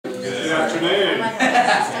afternoon.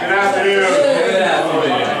 Good afternoon.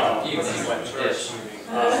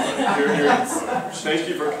 Thank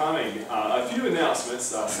you for coming. A few announcements,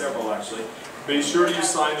 several actually. Be sure you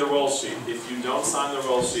sign the roll sheet. If you don't sign the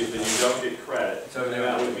roll sheet, then you don't get credit. And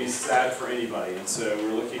that would be sad for anybody. And so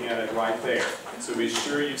we're looking at it right there. So be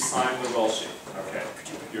sure you sign the roll sheet. Okay.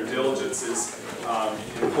 Your diligence is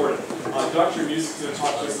important. Dr. Music is going to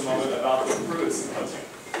talk to us a moment about the Pruitt Symposium.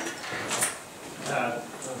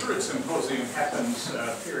 The Pruitt Symposium happens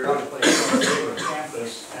periodically on the Baylor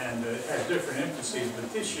campus and has different emphases,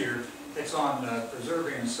 but this year it's on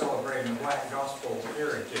preserving and celebrating the Black gospel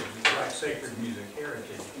heritage, Black sacred music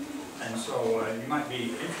heritage. And so you might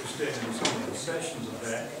be interested in some of the sessions of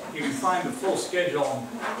that. You can find the full schedule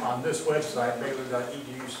on this website,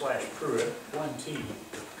 baylor.edu/Pruitt, 1T.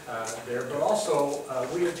 There, but also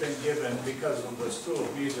we have been given, because of the School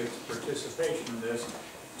of Music's participation in this,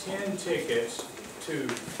 10 tickets to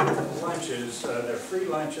lunches. They're free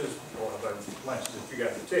lunches, or they're lunches if you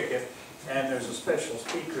got the ticket, and there's a special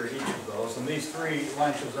speaker at each of those. And these 3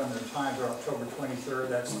 lunches and their times are October 23rd.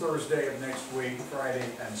 That's Thursday of next week, Friday,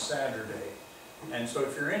 and Saturday. And so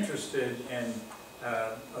if you're interested in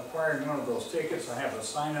acquiring one of those tickets, I have a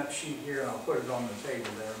sign-up sheet here, and I'll put it on the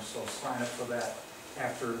table there. So sign up for that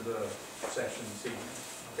after the session this evening.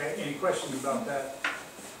 Okay, any questions about that?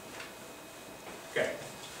 Okay.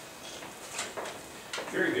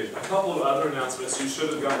 Very good. A couple of other announcements. You should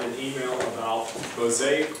have gotten an email about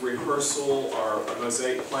Mosaic rehearsal or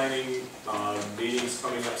Mosaic planning meetings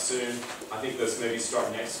coming up soon. I think those maybe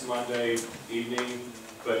start next Monday evening,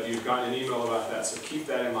 but you've gotten an email about that, so keep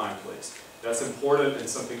that in mind, please. That's important and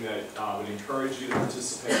something that I would encourage you to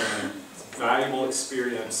participate in. It's a valuable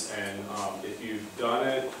experience, and if you've done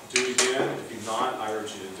it, do it again. If you've not, I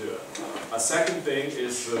urge you to do it. A second thing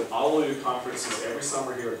is the Alleluia conferences every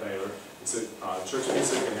summer here at Baylor. It's a church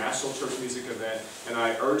music, a national church music event, and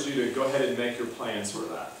I urge you to go ahead and make your plans for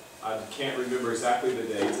that. I can't remember exactly the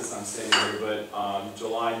dates as I'm standing here, but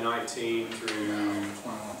July 19 through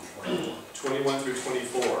 21 through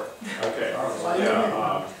 24. Okay.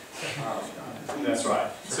 Yeah. That's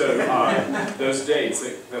right. So those dates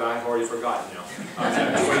that I've already forgotten now.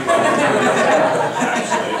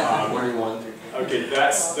 Actually, 21. Okay,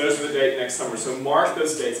 those are the dates next summer. So mark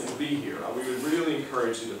those dates and be here. We would really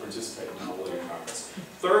encourage you to participate in the Alleluia Conference.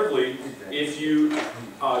 Thirdly, if you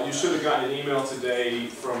should have gotten an email today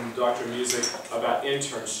from Dr. Music about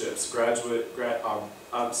internships,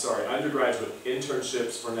 undergraduate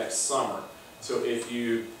internships for next summer. So if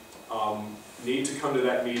you need to come to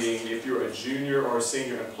that meeting, if you're a junior or a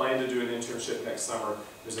senior and plan to do an internship next summer,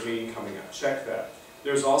 there's a meeting coming up. Check that.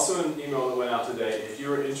 There's also an email that went out today. If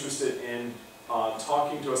you're interested in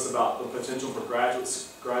talking to us about the potential for graduate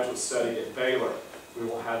study at Baylor, we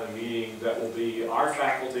will have a meeting that will be our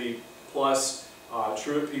faculty plus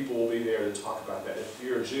Truett people will be there to talk about that. If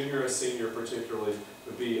you're a junior or a senior particularly, it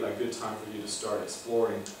would be a good time for you to start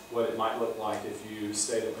exploring what it might look like if you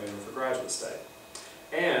stayed at Baylor for graduate study.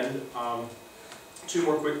 And 2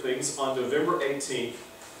 more quick things. On November 18th,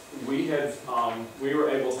 we were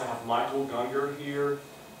able to have Michael Gunger here,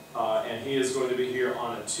 and he is going to be here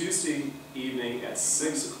on a Tuesday evening at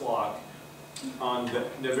 6 o'clock on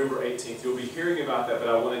November 18th. You'll be hearing about that, but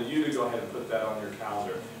I wanted you to go ahead and put that on your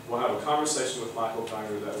calendar. We'll have a conversation with Michael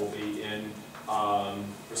Gunger that will be in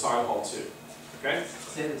Recital Hall 2. Okay?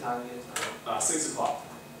 Say the time again. 6 o'clock.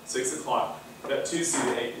 6 o'clock. That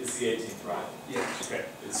Tuesday is the 18th, right? Yeah. Okay.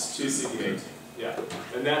 It's Tuesday the 18th. Yeah.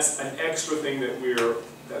 And that's an extra thing that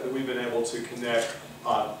we've been able to connect.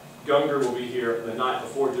 Gunger will be here the night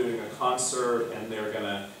before doing a concert, and they're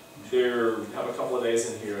have a couple of days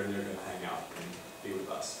in here, and they're gonna hang out and be with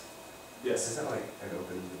us. Yes. Is that like an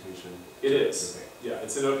open invitation? It is. Okay. Yeah,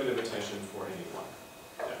 it's an open invitation for anyone.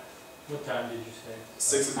 Yeah. What time did you say?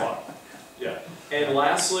 6 o'clock. Yeah. And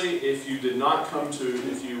lastly, if you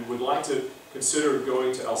would like to consider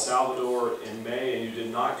going to El Salvador in May and you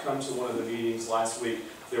did not come to one of the meetings last week,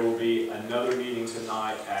 there will be another meeting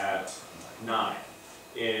tonight at 9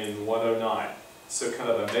 in 109. So kind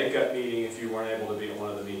of a make-up meeting if you weren't able to be at one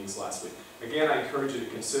of the meetings last week. Again, I encourage you to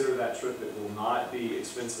consider that trip. It will not be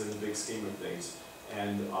expensive in the big scheme of things,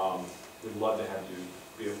 and we'd love to have you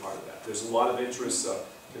be a part of that. There's a lot of interest, so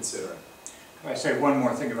consider it. I say one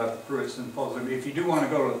more thing about the Pruitt Symposium. If you do want to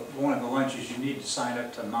go to one of the lunches, you need to sign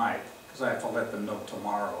up tonight, because I have to let them know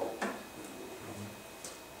tomorrow.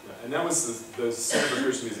 Yeah, and that was the Center for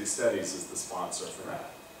Christian Music Studies is the sponsor for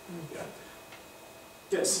that. Yeah.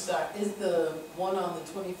 Yes. Sorry, is the one on the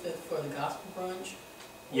 25th for the gospel brunch?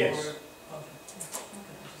 Yes. Or,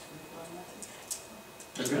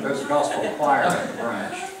 okay. There's a gospel choir at the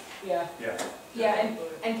brunch. Yeah. Yeah. Yeah,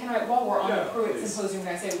 and can I, while we're on Yeah, the Pruitt please. Symposium,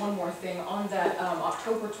 can I say one more thing? On that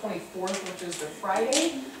October 24th, which is the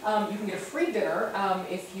Friday, you can get a free dinner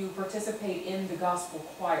if you participate in the gospel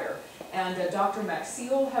choir. And Dr.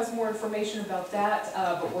 Maxiel has more information about that,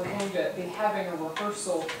 but we're going to be having a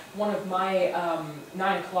rehearsal. One of my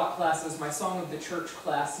 9 o'clock classes, my Song of the Church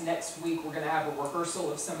class, next week we're going to have a rehearsal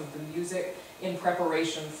of some of the music in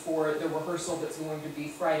preparation for the rehearsal that's going to be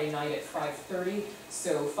Friday night at 5:30.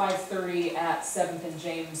 So 5:30 at 7th and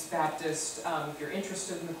James Baptist. If you're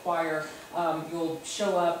interested in the choir, you'll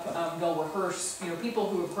show up, they'll rehearse, people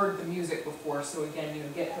who have heard the music before. So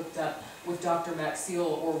again, get hooked up with Dr.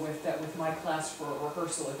 Maxiel or with my class for a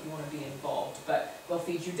rehearsal if you want to be involved. But they'll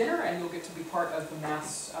feed you dinner and you'll get to be part of the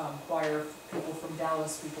mass choir, people from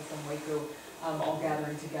Dallas, people from Waco, all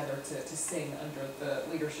gathering together to sing under the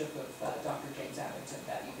leadership of Dr. James Abington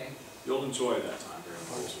that evening. You'll enjoy that time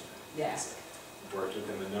very much. Yeah. I've worked with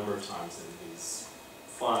him a number of times, and he's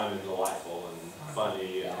fun and delightful and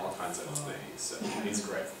funny and all kinds of things. So he's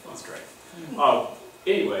great. He's great.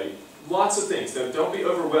 Anyway, lots of things. Now, don't be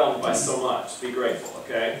overwhelmed by so much. Be grateful,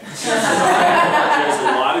 okay? There's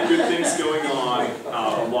a lot of good things going on,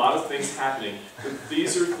 a lot of things happening. But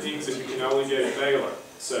these are things that you can only get at Baylor.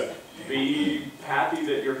 So be happy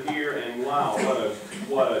that you're here, and wow,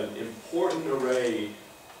 what an important array,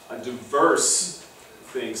 a diverse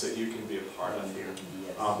things that you can be a part of here.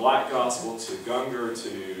 Black Gospel to Gungor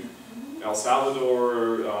to El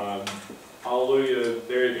Salvador, hallelujah,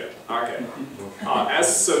 there you go. Okay.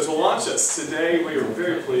 So to launch us, today we are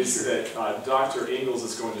very pleased that Dr. Ingalls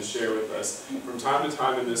is going to share with us. From time to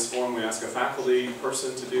time in this forum we ask a faculty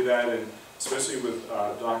person to do that, and especially with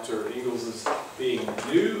Dr. Ingalls as being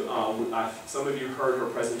new. Some of you heard her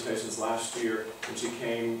presentations last year when she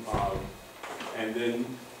came, and then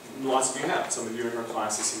lots of you have. Some of you are in her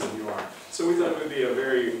classes, some of you aren't. So we thought it would be a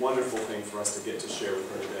very wonderful thing for us to get to share with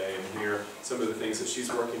her today and hear some of the things that she's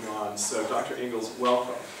working on. So Dr. Ingalls,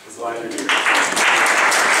 welcome. It's glad you're here.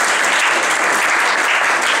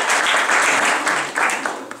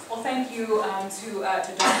 Well, thank you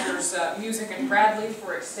to Doctors Music and Bradley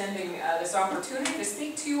for extending this opportunity to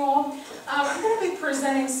speak to you all. I'm going to be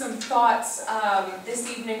presenting some thoughts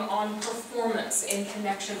this evening on performance in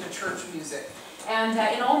connection to church music. And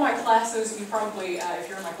in all my classes, you probably, if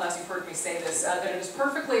you're in my class, you've heard me say this, that it is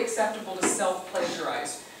perfectly acceptable to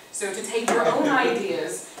self-plagiarize. So to take your own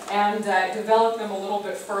ideas and develop them a little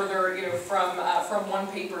bit further, from one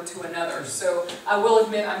paper to another. So I will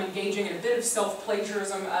admit I'm engaging in a bit of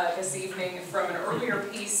self-plagiarism this evening from an earlier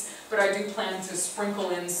piece, but I do plan to sprinkle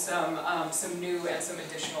in some new and some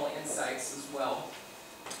additional insights as well.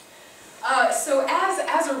 So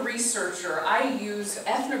as a researcher, I use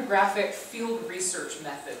ethnographic field research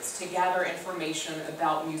methods to gather information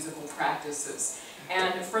about musical practices.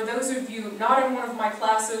 And for those of you not in one of my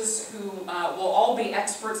classes who will all be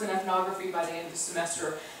experts in ethnography by the end of the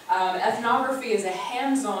semester, ethnography is a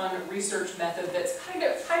hands-on research method that's kind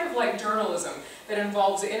of like journalism, that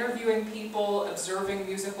involves interviewing people, observing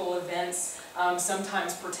musical events,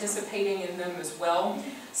 sometimes participating in them as well.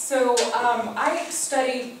 So I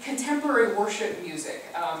study contemporary worship music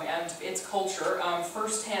and its culture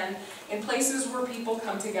firsthand in places where people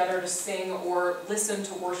come together to sing or listen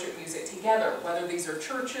to worship music together, whether these are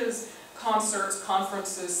churches, concerts,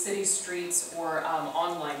 conferences, city streets, or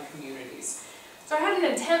online communities. So I had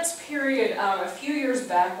an intense period a few years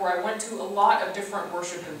back where I went to a lot of different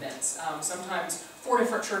worship events, sometimes 4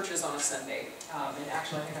 different churches on a Sunday. And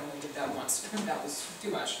actually I think I only did that once. That was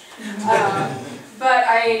too much. But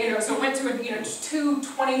I, so went to two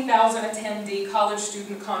 20,000 attendee college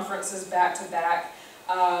student conferences back to back.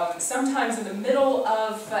 Sometimes in the middle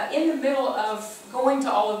of going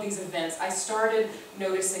to all of these events, I started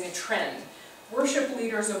noticing a trend. Worship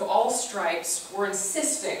leaders of all stripes were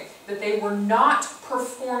insisting that they were not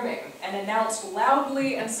performing, and announced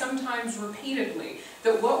loudly and sometimes repeatedly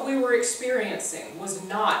that what we were experiencing was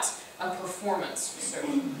not a performance. So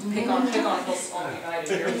pick on Hillsong United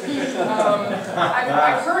here.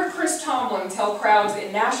 I've heard Chris Tomlin tell crowds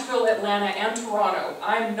in Nashville, Atlanta, and Toronto,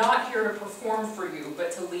 "I'm not here to perform for you,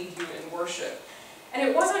 but to lead you in worship." And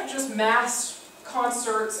it wasn't just mass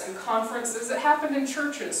concerts and conferences, it happened in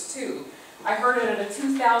churches too. I heard it at a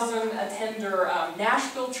 2,000 attender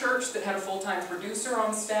Nashville church that had a full-time producer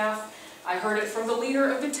on staff. I heard it from the leader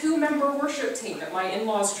of the 2-member worship team at my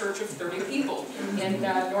in-laws church of 30 people in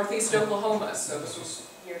northeast Oklahoma. So this was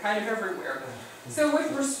kind of everywhere. So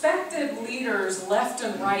with respected leaders left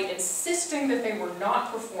and right insisting that they were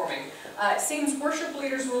not performing, it seems worship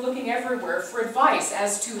leaders were looking everywhere for advice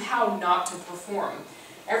as to how not to perform.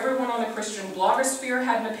 Everyone on the Christian blogosphere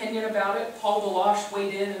had an opinion about it. Paul Deloche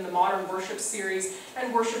weighed in the Modern Worship series,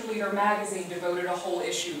 and Worship Leader magazine devoted a whole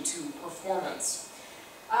issue to performance.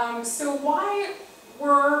 So why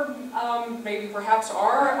were, maybe perhaps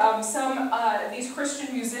are, these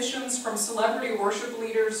Christian musicians, from celebrity worship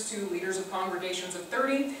leaders to leaders of congregations of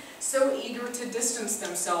 30, so eager to distance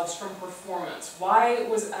themselves from performance? Why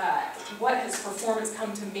was, what has performance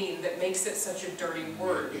come to mean that makes it such a dirty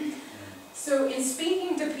word? So in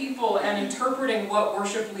speaking to people and interpreting what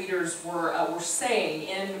worship leaders were saying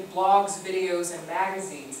in blogs, videos, and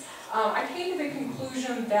magazines, I came to the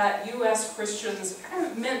conclusion that U.S. Christians kind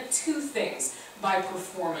of meant two things by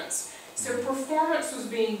performance. So performance was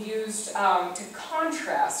being used to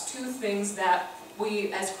contrast two things that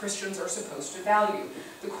we as Christians are supposed to value: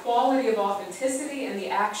 the quality of authenticity and the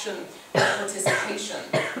action of participation.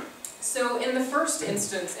 So in the first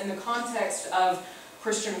instance, in the context of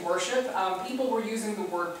Christian worship, people were using the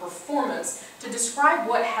word performance to describe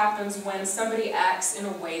what happens when somebody acts in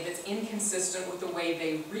a way that's inconsistent with the way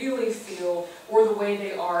they really feel or the way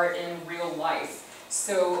they are in real life.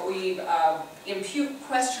 So we impute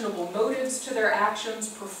questionable motives to their actions.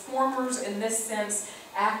 Performers, in this sense,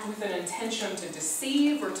 act with an intention to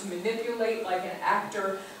deceive or to manipulate, like an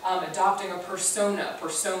actor adopting a persona.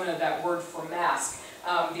 Persona, that word for mask,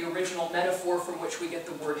 the original metaphor from which we get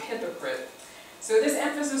the word hypocrite. So this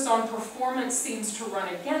emphasis on performance seems to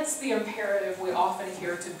run against the imperative we often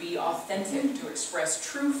hear to be authentic, to express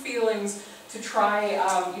true feelings, to try,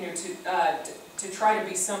 to try to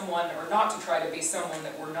be someone, or not to try to be someone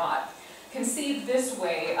that we're not. Conceived this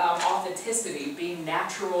way, authenticity, being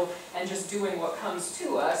natural and just doing what comes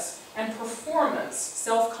to us, and performance,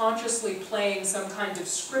 self-consciously playing some kind of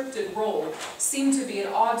scripted role, seem to be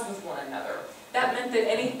at odds with one another. That meant that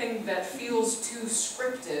anything that feels too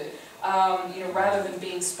scripted, rather than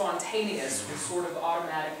being spontaneous, was sort of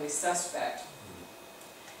automatically suspect.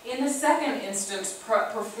 In the second instance,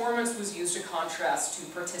 performance was used to contrast to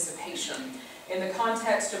participation. In the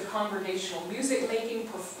context of congregational music making,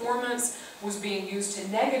 performance was being used to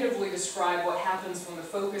negatively describe what happens when the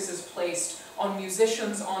focus is placed on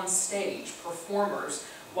musicians on stage, performers,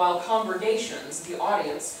 while congregations, the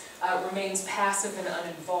audience, remains passive and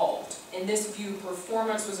uninvolved. In this view,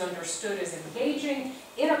 performance was understood as engaging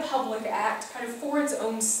in a public act, kind of for its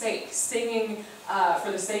own sake, singing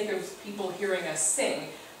for the sake of people hearing us sing,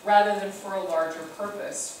 rather than for a larger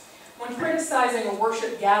purpose. When criticizing a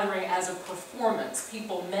worship gathering as a performance,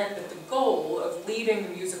 people meant that the goal of leading the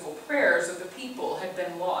musical prayers of the people had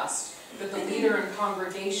been lost, that the leader and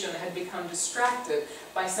congregation had become distracted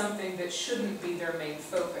by something that shouldn't be their main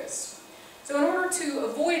focus. So in order to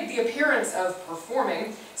avoid the appearance of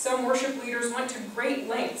performing, some worship leaders went to great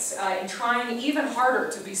lengths in trying even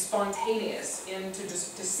harder to be spontaneous,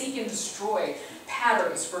 to seek and destroy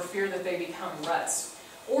patterns for fear that they become ruts.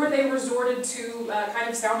 Or they resorted to kind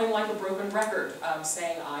of sounding like a broken record,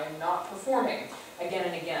 saying, "I am not performing," again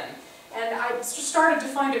and again. And I just started to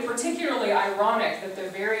find it particularly ironic that the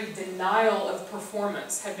very denial of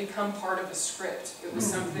performance had become part of the script. It was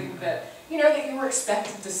something that, that you were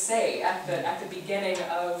expected to say at the beginning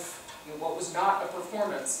of what was not a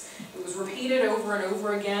performance. It was repeated over and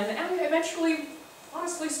over again, and eventually,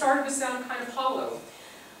 honestly, started to sound kind of hollow.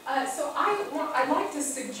 So I'd like to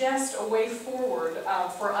suggest a way forward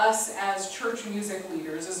for us as church music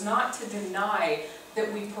leaders is not to deny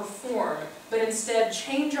that we perform, but instead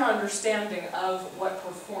change our understanding of what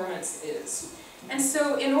performance is. And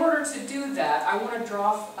so in order to do that, I want to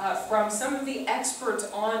draw from some of the experts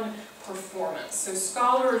on performance. So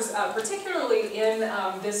scholars, particularly in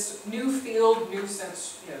this new field, new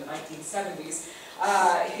since the 1970s,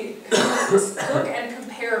 look and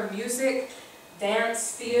compare music,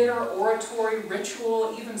 dance, theater, oratory,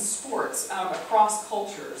 ritual, even sports across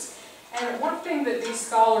cultures. And one thing that these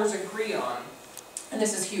scholars agree on, and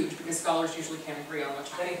this is huge because scholars usually can't agree on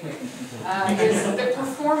much of anything, is that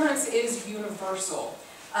performance is universal.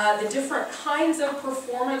 The different kinds of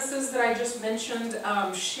performances that I just mentioned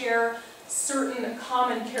share certain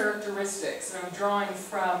common characteristics. And I'm drawing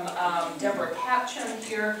from Deborah Capchin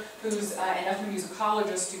here, who's an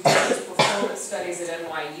ethnomusicologist who teaches performance studies at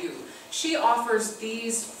NYU. She offers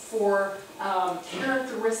these four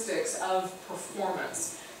characteristics of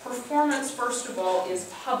performance. Performance, first of all, is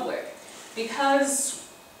public. Because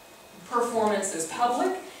performance is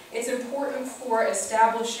public, it's important for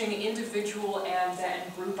establishing individual and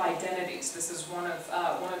group identities. This is one of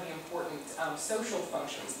the important social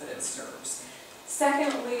functions that it serves.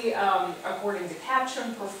 Secondly, according to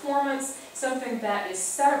Caption, performance, something that is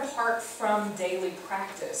set apart from daily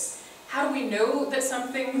practice. How do we know that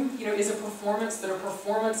something, is a performance, that a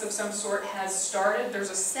performance of some sort has started? There's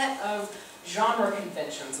a set of genre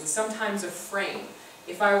conventions and sometimes a frame.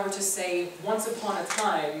 If I were to say, once upon a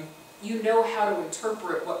time, you know how to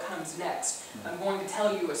interpret what comes next. I'm going to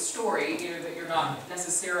tell you a story, that you're not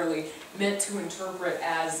necessarily meant to interpret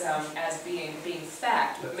as being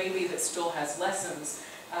fact, but maybe that still has lessons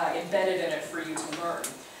embedded in it for you to learn.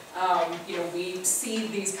 We see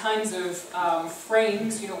these kinds of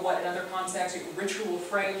frames, what in other contexts, ritual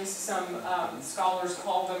frames, some scholars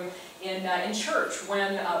call them in church,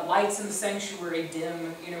 when lights in the sanctuary dim,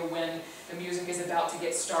 when the music is about to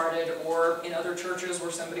get started, or in other churches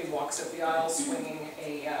where somebody walks up the aisle swinging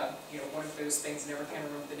a, one of those things, never can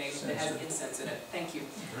remember the name, that has incense in it. Thank you.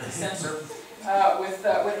 Censer.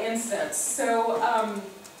 With incense. So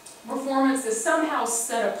performance is somehow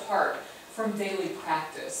set apart from daily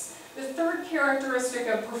practice. The third characteristic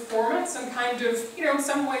of performance, and kind of, in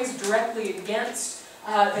some ways directly against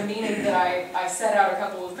the meaning that I set out a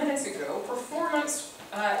couple of minutes ago, performance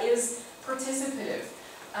is participative.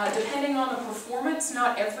 Depending on the performance,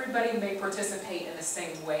 not everybody may participate in the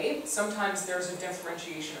same way. Sometimes there's a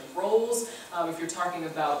differentiation of roles. If you're talking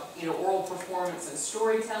about oral performance and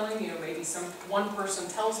storytelling, maybe one person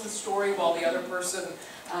tells the story while the other person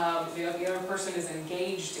is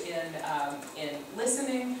engaged in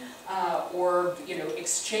listening, or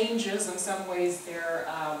exchanges in some ways their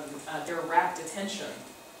rapt attention.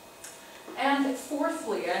 And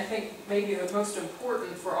fourthly, I think maybe the most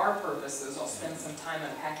important for our purposes, I'll spend some time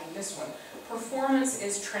unpacking this one, performance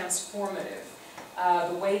is transformative.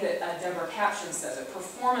 The way that Deborah Caption says it,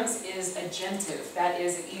 performance is agentive, that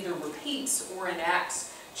is, it either repeats or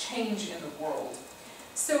enacts change in the world.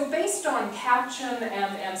 So based on Caption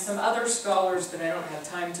and some other scholars that I don't have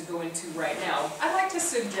time to go into right now, I'd like to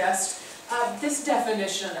suggest this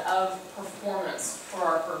definition of performance for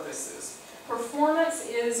our purposes. Performance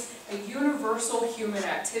is a universal human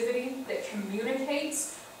activity that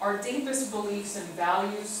communicates our deepest beliefs and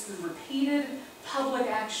values through repeated public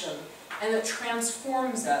action, and that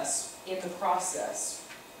transforms us in the process.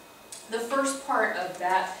 The first part of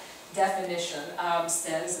that definition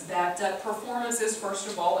says that performance is, first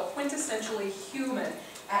of all, a quintessentially human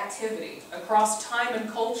activity. Across time and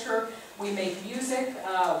culture, we make music,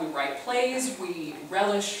 we write plays, we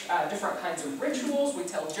relish different kinds of rituals, we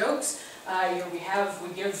tell jokes. We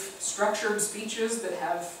give structured speeches that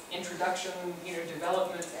have introduction,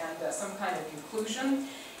 development, and some kind of conclusion.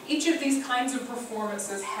 Each of these kinds of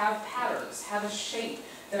performances have patterns, have a shape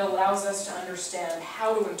that allows us to understand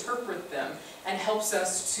how to interpret them and helps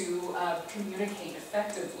us to communicate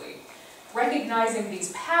effectively. Recognizing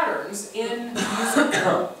these patterns in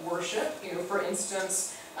musical worship, for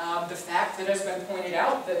instance, the fact that has been pointed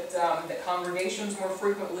out that congregations more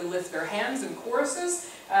frequently lift their hands in choruses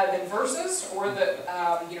than verses, or that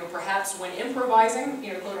perhaps when improvising,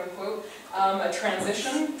 quote unquote, a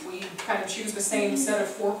transition, we kind of choose the same set of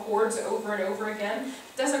 4 chords over and over again,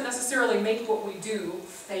 doesn't necessarily make what we do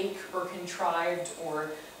fake or contrived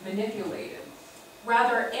or manipulated.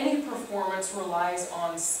 Rather, any performance relies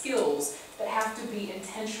on skills that have to be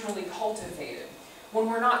intentionally cultivated. When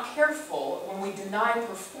we're not careful, when we deny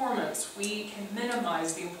performance, we can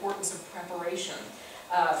minimize the importance of preparation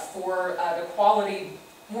for the quality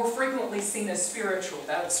more frequently seen as spiritual,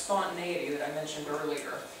 that spontaneity that I mentioned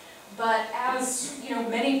earlier. But as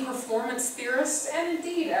many performance theorists, and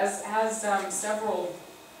indeed as several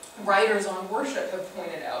writers on worship have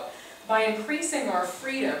pointed out, by increasing our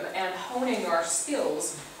freedom and honing our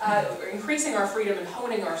skills, are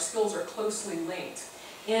closely linked.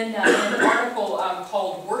 In an article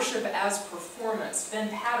called Worship as Performance, Ben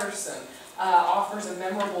Patterson offers a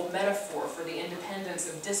memorable metaphor for the independence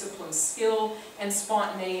of disciplined skill and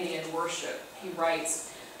spontaneity in worship. He writes,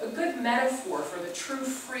 "A good metaphor for the true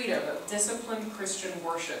freedom of disciplined Christian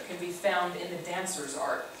worship can be found in the dancer's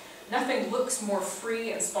art. Nothing looks more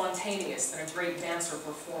free and spontaneous than a great dancer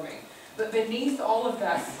performing. But beneath all of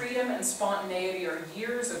that freedom and spontaneity are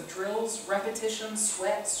years of drills, repetition,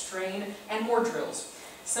 sweat, strain, and more drills.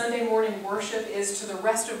 Sunday morning worship is to the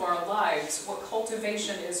rest of our lives what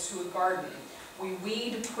cultivation is to a garden. We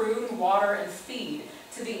weed, prune, water, and feed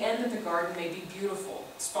to the end that the garden may be beautiful.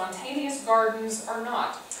 Spontaneous gardens are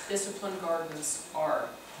not. Disciplined gardens are."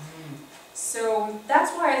 So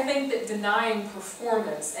that's why I think that denying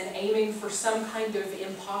performance and aiming for some kind of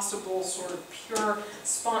impossible sort of pure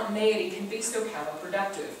spontaneity can be so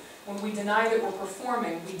counterproductive. When we deny that we're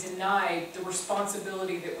performing, we deny the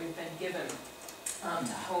responsibility that we've been given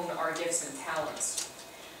to hone our gifts and talents.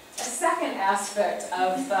 A second aspect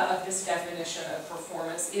of this definition of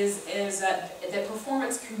performance is that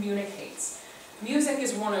performance communicates. Music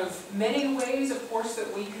is one of many ways, of course,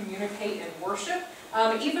 that we communicate in worship.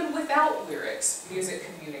 Even without lyrics, music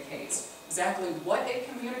communicates. Exactly what it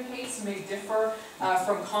communicates may differ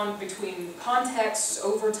between contexts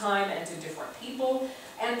over time and to different people.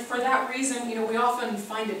 And for that reason, we often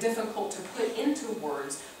find it difficult to put into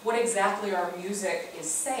words what exactly our music is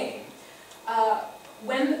saying.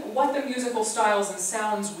 What the musical styles and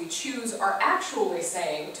sounds we choose are actually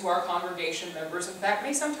saying to our congregation members, in fact,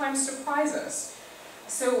 may sometimes surprise us.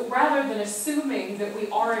 So rather than assuming that we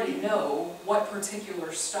already know what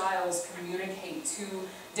particular styles communicate to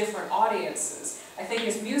different audiences, I think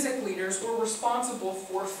as music leaders, we're responsible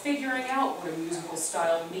for figuring out what a musical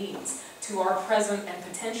style means to our present and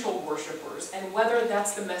potential worshipers, and whether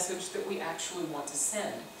that's the message that we actually want to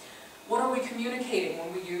send. What are we communicating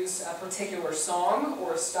when we use a particular song,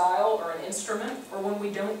 or a style, or an instrument, or when we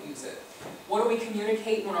don't use it? What do we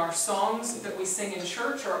communicate when our songs that we sing in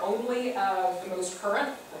church are only the most current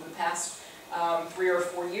from the past 3 or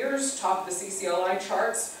 4 years, top the CCLI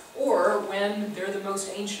charts, or when they're the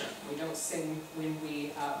most ancient? We don't sing when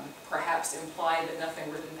we perhaps imply that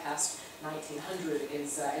nothing written past 1900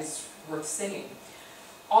 is worth singing.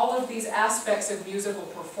 All of these aspects of musical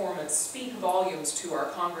performance speak volumes to our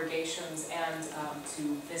congregations and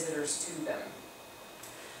to visitors to them.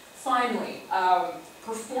 Finally,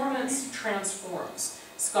 performance transforms.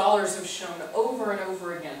 Scholars have shown over and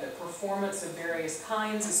over again that performance of various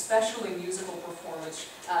kinds, especially musical performance,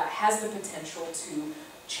 has the potential to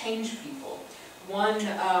change people. One,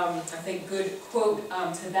 I think, good quote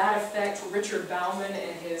to that effect, Richard Bauman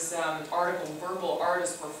in his article, Verbal Art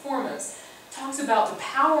as Performance, talks about the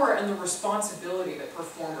power and the responsibility that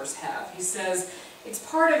performers have. He says, it's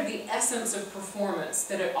part of the essence of performance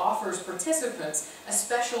that it offers participants a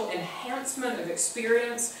special enhancement of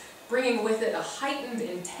experience, bringing with it a heightened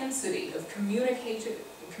intensity of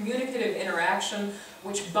communicative interaction,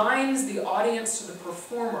 which binds the audience to the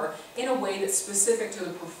performer in a way that's specific to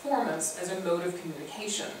the performance as a mode of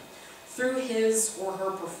communication. Through his or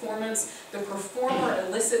her performance, the performer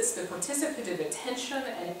elicits the participative attention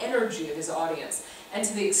and energy of his audience, and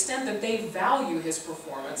to the extent that they value his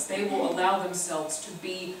performance, they will allow themselves to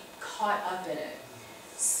be caught up in it.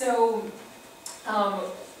 So,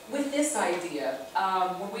 with this idea,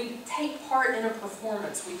 when we take part in a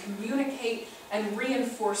performance, we communicate and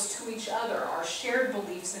reinforce to each other our shared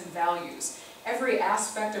beliefs and values. Every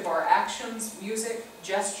aspect of our actions, music,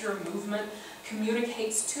 gesture, movement,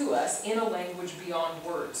 communicates to us in a language beyond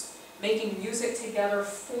words. Making music together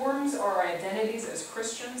forms our identities as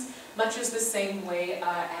Christians, much as the same way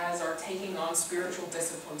as our taking on spiritual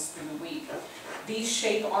disciplines through the week. These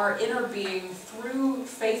shape our inner being through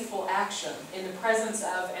faithful action in the presence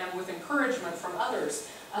of and with encouragement from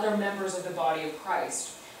other members of the body of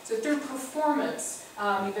Christ. So through performance,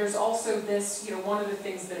 there's also this, one of the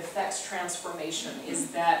things that affects transformation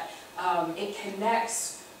is that it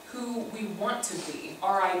connects who we want to be,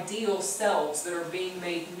 our ideal selves that are being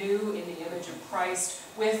made new in the image of Christ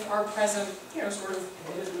with our present, sort of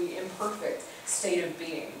admittedly imperfect state of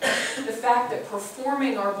being. The fact that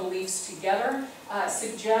performing our beliefs together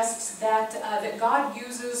suggests that God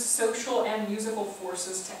uses social and musical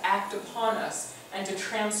forces to act upon us and to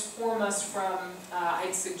transform us from,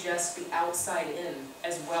 I'd suggest, the outside in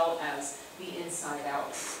as well as the inside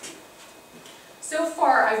out. So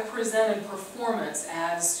far, I've presented performance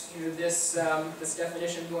as this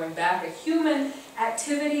definition going back, a human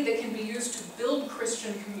activity that can be used to build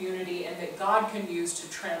Christian community and that God can use to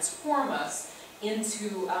transform us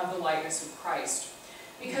into the likeness of Christ.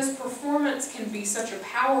 Because performance can be such a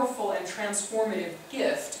powerful and transformative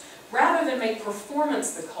gift, rather than make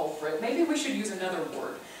performance the culprit, maybe we should use another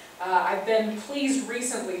word. I've been pleased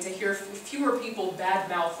recently to hear fewer people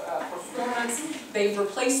badmouth performance. They've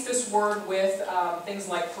replaced this word with things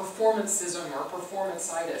like performancism or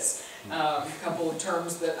performanceitis, a couple of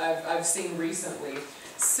terms that I've seen recently.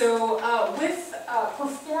 So with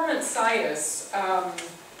performanceitis,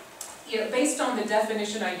 based on the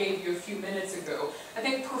definition I gave you a few minutes ago, I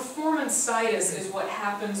think performanceitis is what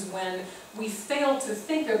happens when we fail to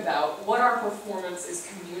think about what our performance is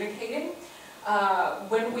communicating.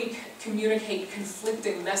 When we communicate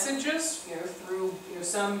conflicting messages, through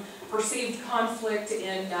some perceived conflict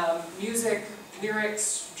in music,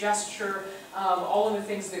 lyrics, gesture, all of the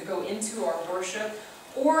things that go into our worship,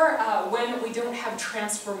 or when we don't have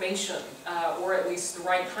transformation, or at least the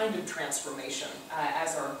right kind of transformation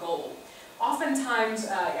as our goal. Oftentimes,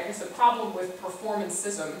 I guess the problem with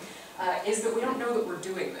performancism is that we don't know that we're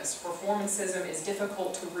doing this. Performancism is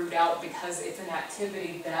difficult to root out because it's an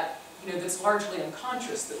activity that that's largely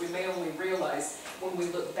unconscious, that we may only realize when we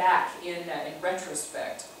look back in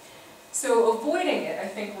retrospect. So avoiding it, I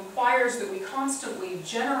think, requires that we constantly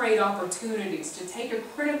generate opportunities to take a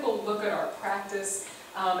critical look at our practice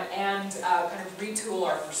and kind of retool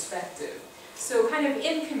our perspective. So kind of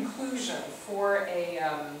in conclusion, for a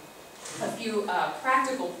few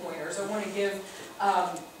practical pointers, I want to give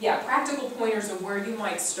practical pointers of where you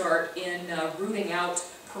might start in rooting out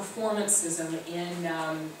performancism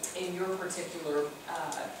in your particular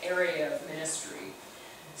area of ministry.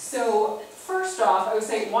 So first off, I would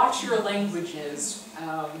say watch your languages,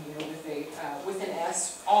 with an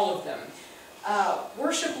S, all of them.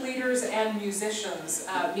 Worship leaders and musicians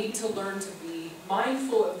need to learn to be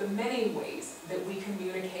mindful of the many ways that we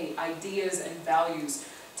communicate ideas and values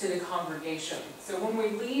to the congregation. So when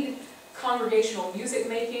we lead congregational music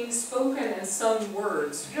making, spoken and sung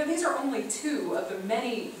words, these are only two of the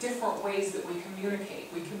many different ways that we communicate.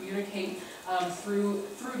 We communicate through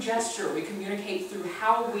gesture, we communicate through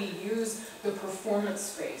how we use the performance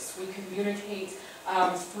space, we communicate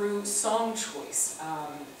through song choice,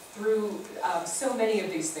 through so many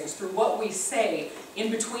of these things, through what we say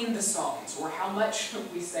in between the songs, or how much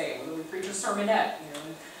we say, whether we preach a sermonette,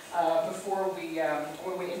 before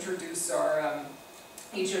when we introduce our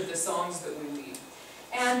each of the songs that we lead.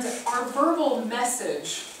 And our verbal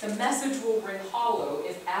message, the message will ring hollow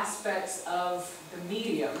if aspects of the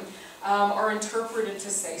medium are interpreted to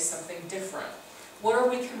say something different. What are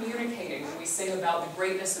we communicating when we sing about the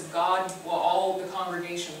greatness of God while all the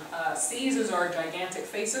congregation sees is our gigantic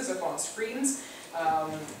faces up on screens?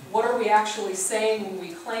 What are we actually saying when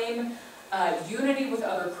we claim unity with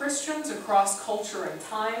other Christians across culture and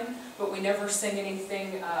time, but we never sing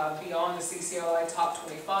anything beyond the CCLI Top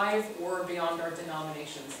 25 or beyond our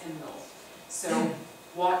denomination's hymnal? So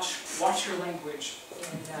watch your language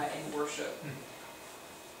in worship.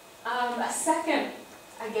 A second,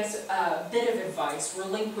 I guess, bit of advice: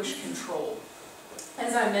 relinquish control.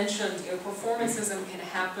 As I mentioned, performancism can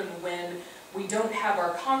happen when we don't have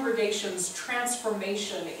our congregation's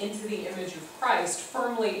transformation into the image of Christ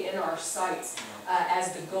firmly in our sights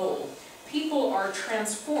as the goal. People are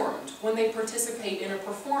transformed when they participate in a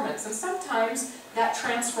performance, and sometimes that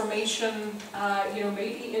transformation,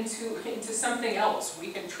 may be into something else.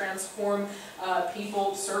 We can transform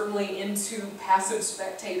people certainly into passive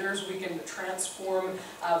spectators. We can transform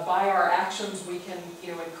by our actions. We can,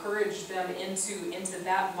 encourage them into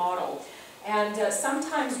that model. And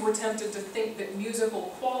sometimes we're tempted to think that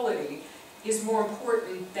musical quality is more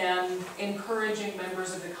important than encouraging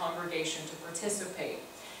members of the congregation to participate.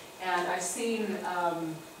 And I've seen,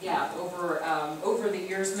 over the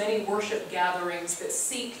years, many worship gatherings that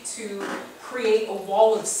seek to create a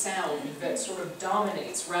wall of sound that sort of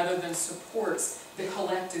dominates rather than supports the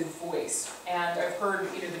collective voice. And I've heard,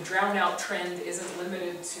 the drown-out trend isn't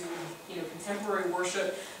limited to, contemporary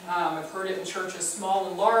worship. I've heard it in churches small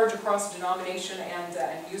and large across denomination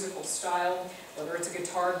and musical style, whether it's a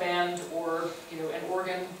guitar band or, an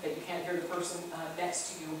organ that you can't hear the person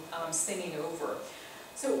next to you singing over.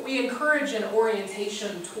 So we encourage an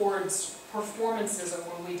orientation towards performancism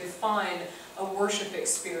when we define a worship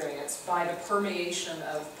experience by the permeation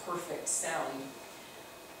of perfect sound.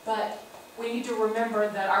 But we need to remember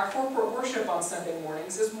that our corporate worship on Sunday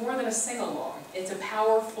mornings is more than a sing-along. It's a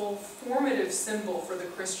powerful, formative symbol for the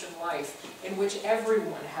Christian life in which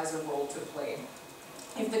everyone has a role to play.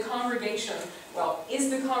 If the congregation,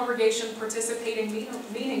 is the congregation participating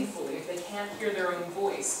meaningfully if they can't hear their own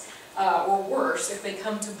voice? Or worse, if they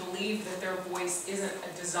come to believe that their voice isn't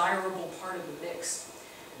a desirable part of the mix.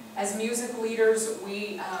 As music leaders,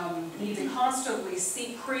 we need to constantly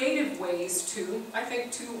seek creative ways to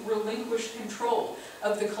relinquish control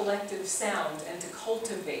of the collective sound and to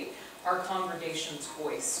cultivate our congregation's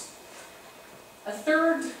voice. A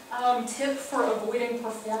third tip for avoiding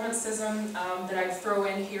performancism that I'd throw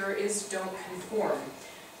in here is don't conform.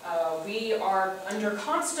 We are under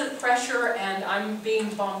constant pressure, and I'm being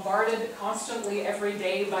bombarded constantly every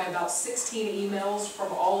day by about 16 emails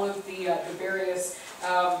from all of the various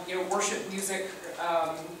worship music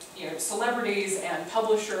celebrities and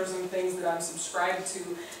publishers and things that I'm subscribed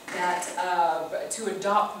to that to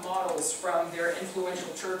adopt models from their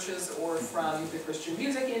influential churches or from the Christian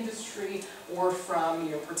music industry or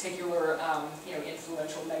from particular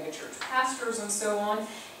influential megachurch pastors and so on.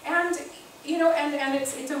 And and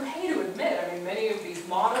it's okay to admit, many of these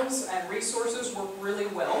models and resources work really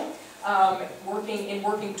well,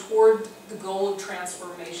 working toward the goal of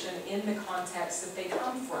transformation in the context that they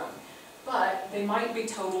come from. but they might be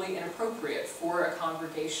totally inappropriate for a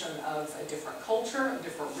congregation of a different culture, a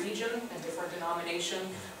different region, a different denomination,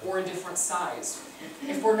 or a different size.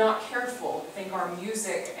 If we're not careful, I think our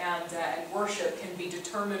music and worship can be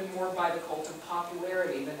determined more by the cult of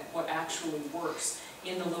popularity than what actually works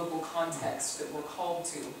in the local context that we're called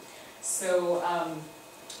to. So,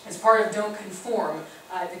 as part of Don't Conform,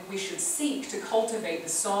 I think we should seek to cultivate the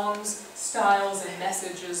songs, styles, and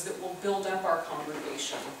messages that will build up our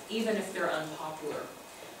congregation, even if they're unpopular.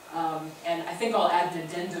 And I think I'll add an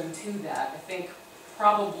addendum to that. I think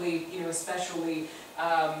probably, especially,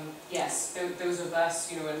 yes, those of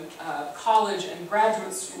us, in college and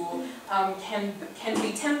graduate school can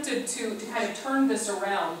be tempted to kind of turn this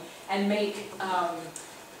around and make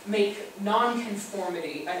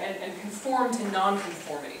non-conformity and conform to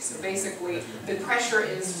non-conformity. So basically, the pressure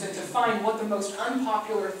is to find what the most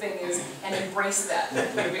unpopular thing is and embrace that,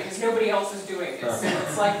 because nobody else is doing it. So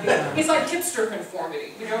it's like hipster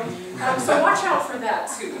conformity, So watch out for that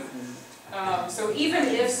too. So even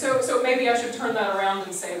if so maybe I should turn that around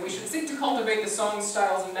and say we should seek to cultivate the songs,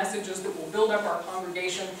 styles, and messages that will build up our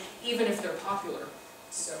congregation, even if they're popular.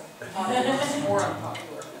 So popular or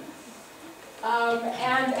unpopular.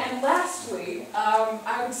 And lastly,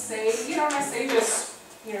 I would say, and I say this,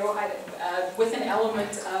 with an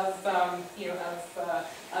element of,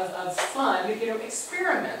 of fun,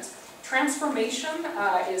 experiment. Transformation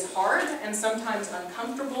is hard and sometimes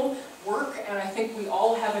uncomfortable work, and I think we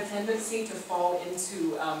all have a tendency to fall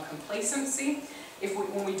into complacency.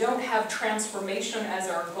 When we don't have transformation as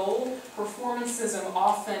our goal, performancism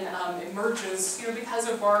often emerges, because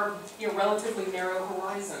of our relatively narrow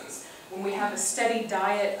horizons. When we have a steady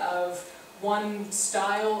diet of one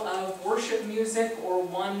style of worship music or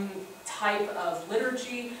one type of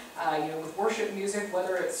liturgy, with worship music,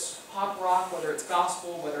 whether it's pop rock, whether it's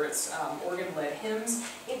gospel, whether it's organ-led hymns,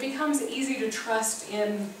 it becomes easy to trust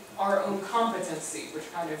in our own competency,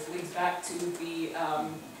 which kind of leads back to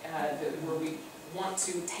where we want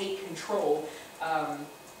to take control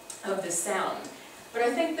of the sound. But I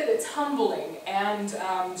think that it's humbling and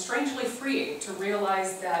strangely freeing to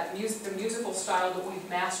realize that the musical style that we've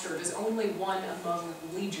mastered is only one among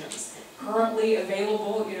legions. Currently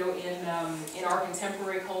available, in our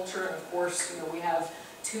contemporary culture, and of course, we have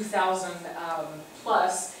 2,000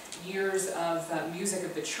 plus years of music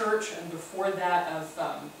of the church, and before that of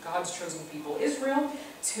God's chosen people, Israel,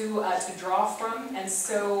 to draw from. And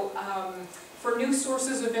so, for new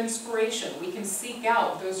sources of inspiration, we can seek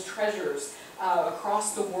out those treasures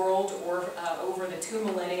across the world or over the 2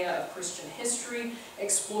 millennia of Christian history,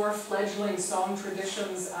 explore fledgling song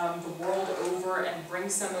traditions the world over, and bring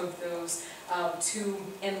some of those to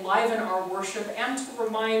enliven our worship and to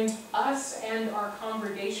remind us and our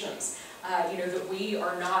congregations that we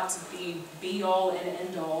are not the be-all and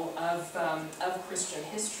end-all of Christian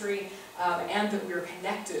history, and that we're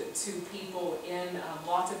connected to people in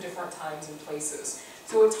lots of different times and places.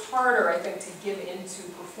 So it's harder, I think, to give into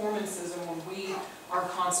performancism when we are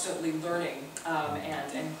constantly learning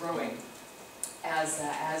and growing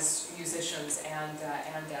as musicians and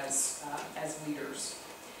as leaders.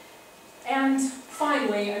 And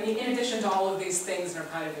finally, in addition to all of these things, and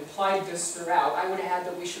I've kind of implied this throughout, I would add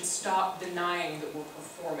that we should stop denying that we're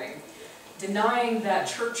performing. Denying that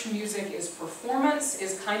church music is performance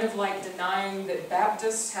is kind of like denying that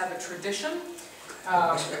Baptists have a tradition.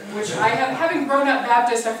 Which I have, having grown up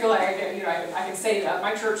Baptist, I feel like I can say that.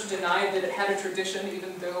 My church denied that it had a tradition,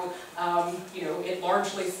 even though it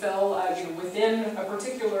largely fell within a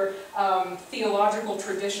particular theological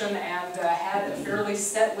tradition and had a fairly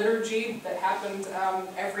set liturgy that happened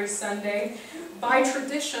every Sunday. By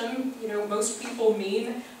tradition, most people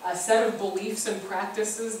mean a set of beliefs and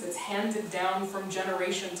practices that's handed down from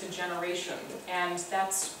generation to generation, and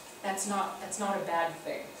that's not a bad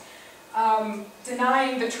thing.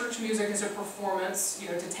 Denying that church music is a performance,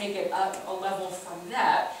 to take it up a level from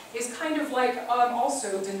that, is kind of like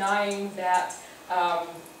also denying that, or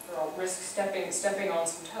I'll risk stepping on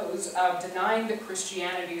some toes, denying that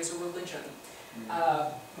Christianity is a religion.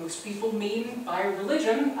 Most people mean by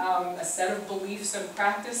religion a set of beliefs and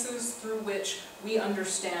practices through which we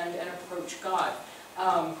understand and approach God.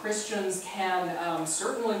 Christians can,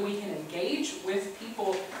 certainly we can engage with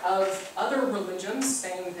people of other religions,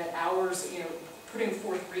 saying that ours, putting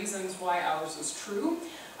forth reasons why ours is true,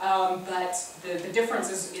 but the difference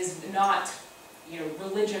is not,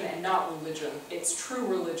 religion and not religion. It's true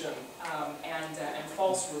religion and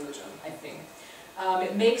false religion, I think.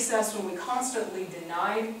 It makes us, when we constantly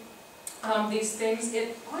deny these things,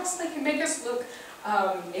 it honestly can make us look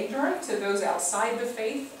ignorant to those outside the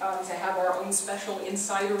faith, to have our own special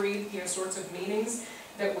insidery, sorts of meanings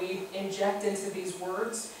that we inject into these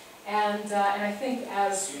words. And I think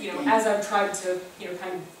as I've tried to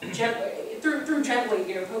kind of gently through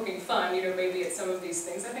gently poking fun maybe at some of these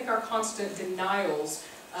things, I think our constant denials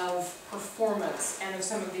of performance and of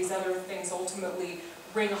some of these other things ultimately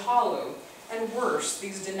ring hollow. And worse,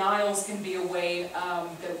 these denials can be a way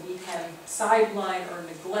that we can sideline or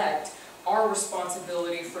neglect our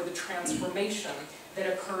responsibility for the transformation that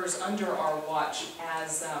occurs under our watch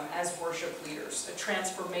as worship leaders. A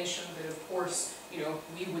transformation that, of course,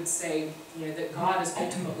 we would say that God is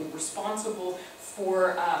ultimately responsible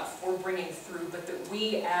for bringing through, but that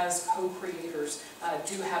we as co-creators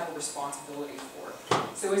do have a responsibility for.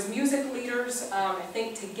 So as music leaders, I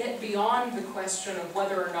think to get beyond the question of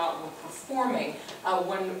whether or not we're performing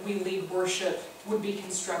when we lead worship would be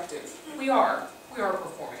constructive. We are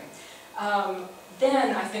performing.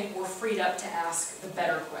 Then I think we're freed up to ask the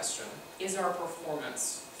better question: is our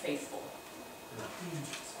performance faithful?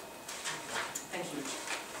 Thank you.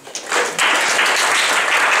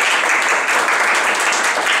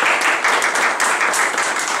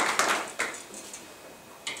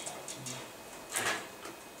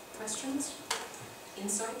 Questions?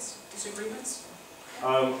 Insights? Disagreements?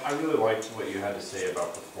 I really liked what you had to say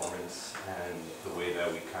about performance and the way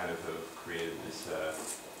that we kind of have created this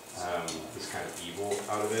this kind of evil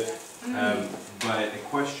out of it. But the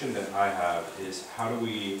question that I have is, how do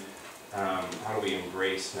we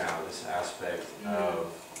embrace now this aspect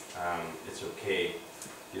of it's okay,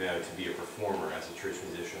 to be a performer as a church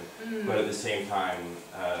musician, but at the same time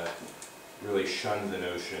really shun the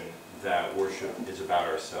notion that worship is about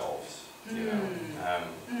ourselves.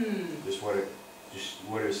 Just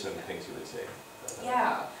what are some things you would say?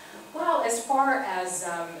 Yeah. Well, as far as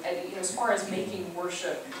making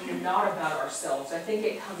worship not about ourselves, I think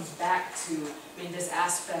it comes back to this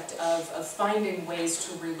aspect of finding ways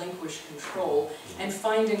to relinquish control and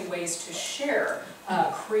finding ways to share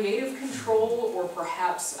creative control or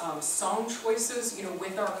perhaps song choices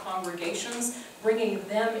with our congregations, bringing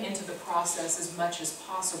them into the process as much as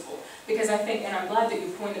possible. Because I think, and I'm glad that you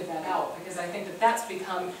pointed that out, because I think that that's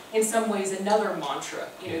become in some ways another mantra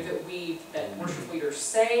that worship leaders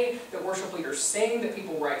say, that worship leaders sing, that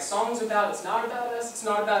people write songs about. It's not about us, it's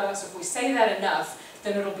not about us. If we say that enough,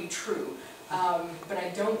 then it'll be true. But I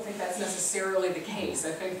don't think that's necessarily the case.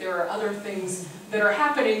 I think there are other things that are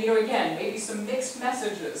happening, again, maybe some mixed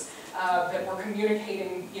messages that we're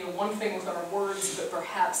communicating, one thing with our words, but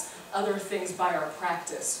perhaps other things by our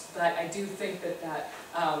practice. But I do think that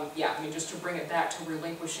just to bring it back to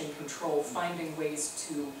relinquishing control, finding ways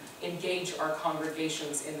to engage our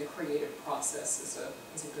congregations in the creative process is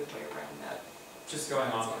a good way around that. Just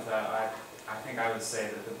going on with that, I think I would say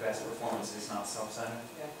that the best performance is not self-centered.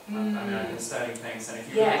 Yeah. I've been studying things, and if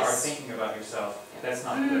you really are thinking about yourself, that's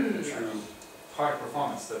not the true part of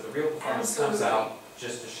performance. That the real performance comes out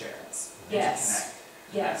just to share and to connect.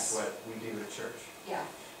 Yes. That's what we do at church. Yeah,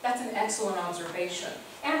 that's an excellent observation,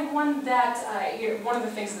 and one that one of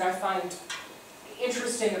the things that I find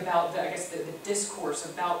interesting about the discourse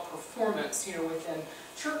about performance, within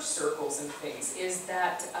church circles and things, is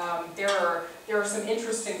that there are some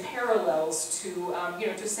interesting parallels to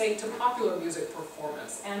to popular music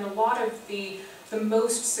performance, and a lot of the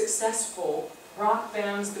most successful rock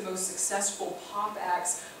bands, the most successful pop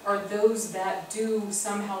acts are those that do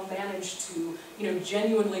somehow manage to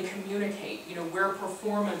genuinely communicate where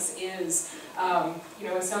performance is.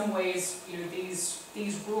 In some ways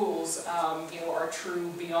these rules are true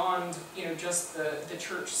beyond just the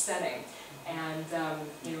church setting. And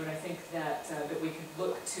and I think that we could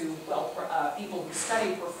look to people who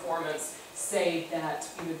study performance say that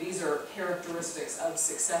these are characteristics of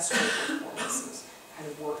successful performances, kind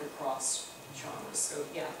of work across genres. So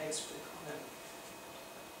yeah, thanks for the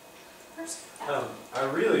comment. I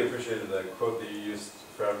really appreciated the quote that you used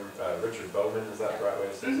from Richard Bowman. Is that the right way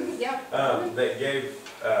to say it? Yeah. That gave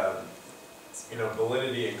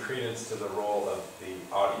validity and credence to the role of the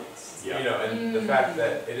audience. Yeah. And the fact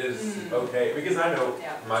that it is okay, because I know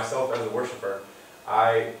myself as a worshiper,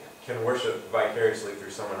 I can worship vicariously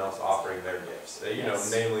through someone else offering their gifts.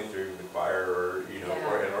 Namely through the choir or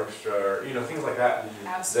or an orchestra or things like that.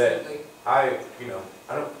 Absolutely. That I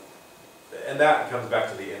don't. And that comes back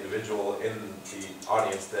to the individual in the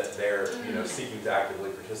audience that they're seeking to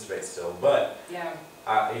actively participate still. But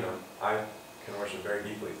I can worship very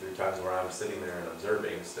deeply through times where I'm sitting there and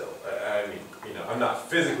observing still. I'm not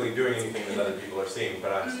physically doing anything that other people are seeing,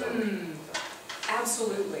 but I'm still worshiping.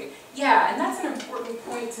 Absolutely. Yeah, and that's an important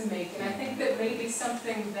point to make, and I think that maybe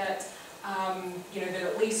something that you know, that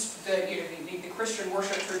at least the, you know, the Christian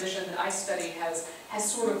worship tradition that I study has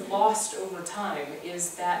sort of lost over time,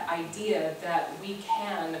 is that idea that we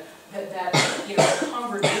can, that you know,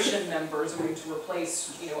 congregation members are going to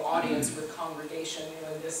replace, you know, audience with congregation, you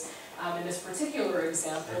know, in this particular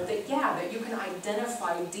example, that yeah, that you can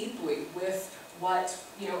identify deeply with what,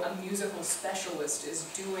 you know, a musical specialist is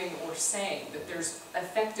doing or saying, that there's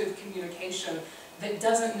effective communication that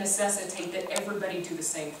doesn't necessitate that everybody do the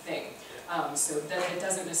same thing. So that it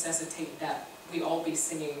doesn't necessitate that we all be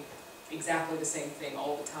singing exactly the same thing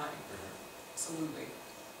all the time. Absolutely.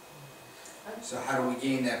 So how do we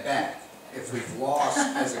gain that back? If we've lost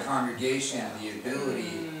as a congregation the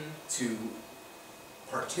ability to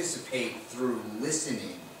participate through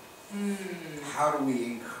listening, how do we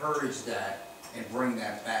encourage that and bring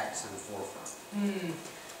that back to the forefront?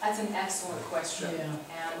 That's an excellent question,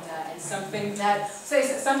 Yeah. and something that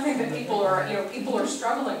people are, you know, people are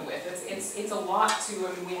struggling with. It's a lot to.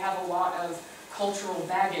 I mean, we have a lot of cultural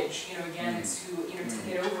baggage, you know, again to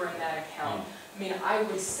get over in that account. I mean, I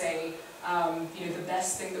would say, you know, the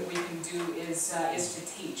best thing that we can do is to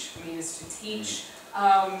teach. I mean, is to teach.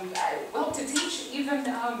 Well, to teach even,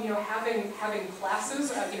 you know, having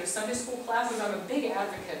classes, you know, Sunday school classes. I'm a big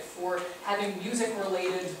advocate for having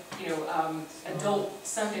music-related, you know, adult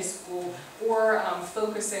Sunday school, or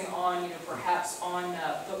focusing on, you know, perhaps on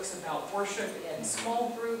books about worship in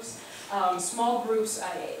small groups.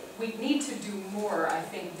 We need to do more, I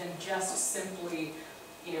think, than just simply,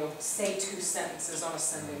 you know, say 2 sentences on a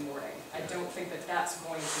Sunday morning. I don't think that that's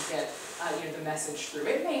going to get, you know, the message through.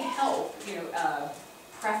 It may help, you know,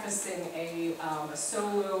 prefacing a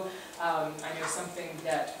solo. I know something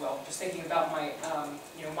that, well, just thinking about my,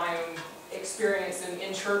 you know, my own experience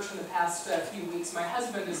in church in the past few weeks. My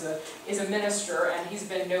husband is a minister, and he's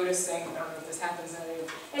been noticing, I don't know if this happens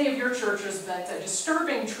in any of your churches, but a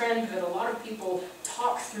disturbing trend that a lot of people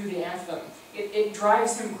talk through the anthem. It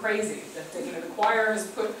drives him crazy that the, you know, the choir has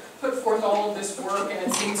put forth all of this work, and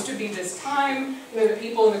it seems to be this time, you know, the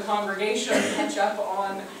people in the congregation catch up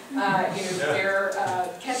on, you know, their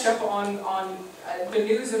catch up on the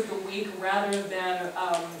news of the week rather than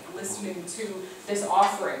listening to this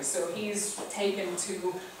offering. So he's taken to,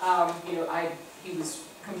 you know, he was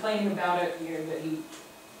complaining about it, you know, that he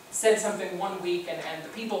said something one week, and the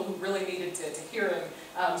people who really needed to hear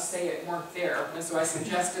him say it weren't there. And so I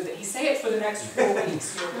suggested that he say it for the next 4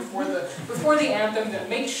 weeks, you know, before the anthem, that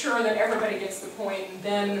make sure that everybody gets the point, and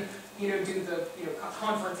then, you know, do the, you know,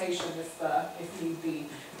 confrontation if need be.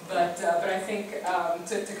 But I think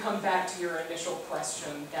to come back to your initial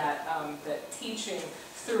question, that that teaching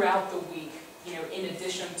throughout the week, you know, in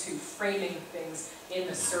addition to framing things in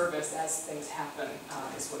the service as things happen,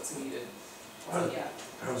 is what's needed. So, yeah.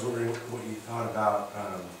 I was wondering what you thought about,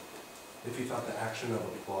 if you thought the action of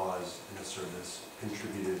applause in a service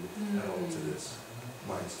contributed at all to this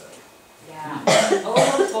mindset. Yeah.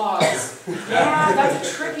 Oh, applause. Yeah, that's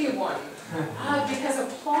a tricky one. Because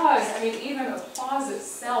applause, I mean, even applause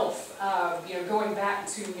itself, you know, going back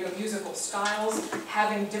to, you know, musical styles,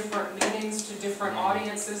 having different meanings to different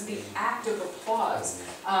audiences, the act of applause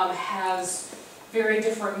has very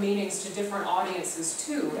different meanings to different audiences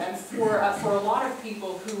too. And for a lot of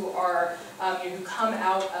people who are, you know, who come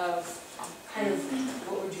out of kind of,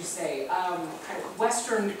 what would you say, kind of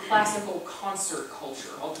Western classical concert culture,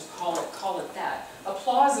 I'll just call it that.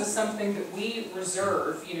 Applause is something that we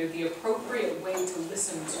reserve. You know, the appropriate way to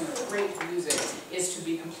listen to great music is to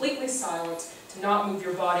be completely silent, to not move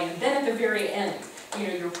your body, and then at the very end, you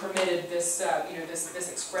know, you're permitted this, you know,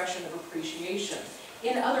 this expression of appreciation.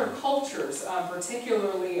 In other cultures,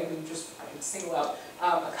 particularly, I mean, I can single out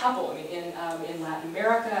a couple. I mean, in Latin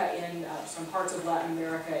America, in some parts of Latin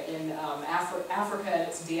America, in Africa and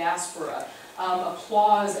its diaspora,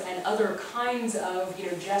 applause and other kinds of, you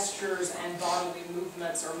know, gestures and bodily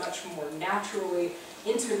movements are much more naturally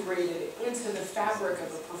integrated into the fabric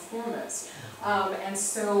of a performance. And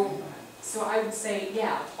so I would say,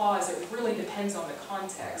 yeah, applause. It really depends on the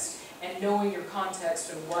context, and knowing your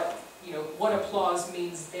context and what, you know, what applause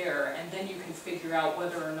means there, and then you can figure out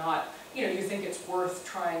whether or not, you know, you think it's worth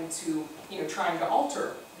trying to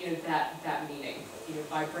alter, you know, that meaning, you know,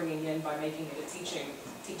 by making it a teaching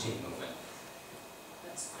movement.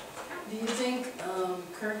 That's Do you think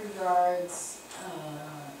Kierkegaard's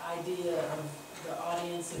idea of the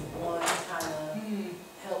audience of one kind of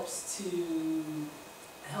helps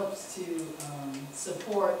to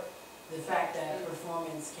support the fact that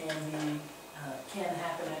performance can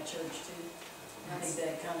happen at church too? I think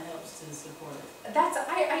that kind of helps to support it.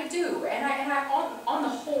 I do, and I on the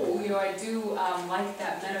whole, you know, I do like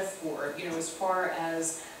that metaphor, you know, as far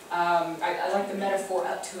as I like the metaphor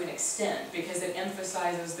up to an extent, because it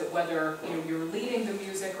emphasizes that whether you're leading the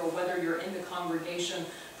music or whether you're in the congregation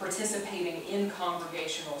participating in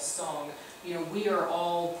congregational song, we are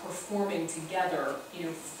all performing together,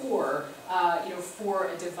 for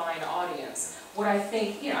a divine audience. What I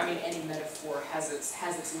think, any metaphor has its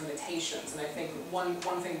limitations, and I think one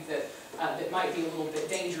thing that might be a little bit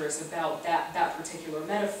dangerous about that particular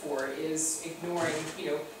metaphor is ignoring,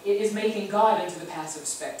 is making God into the passive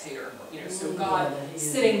spectator. So God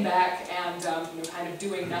sitting back and kind of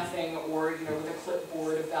doing nothing, or with a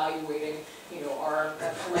clipboard evaluating our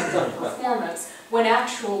collective performance, when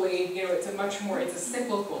actually it's a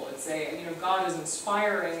cyclical. It's God is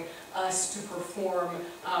inspiring us to perform.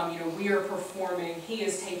 We are performing. He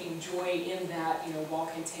is taking joy in that, while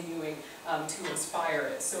continuing to inspire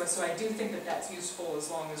it. So I do think that that's useful as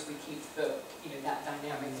long as we keep the that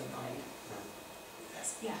dynamic in mind.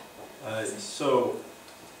 Yes. Yeah.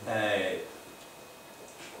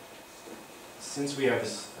 Since we have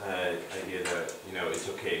this idea that it's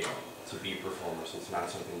okay to be performers, it's not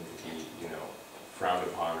something to be frowned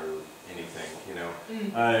upon or anything,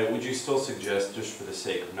 would you still suggest, just for the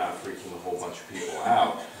sake of not freaking a whole bunch of people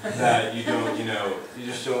out, that you don't, you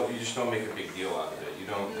just don't make a big deal out of it? You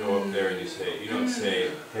don't go up there and you don't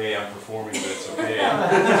say, hey, I'm performing, but it's okay.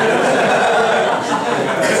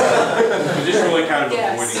 You're just really kind of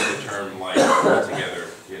avoiding the term altogether,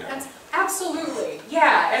 That's absolutely,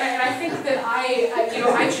 yeah, and I think that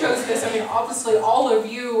I chose this. Obviously, all of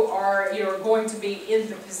you are going to be in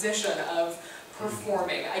the position of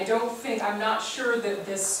performing. I'm not sure that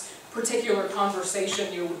this particular conversation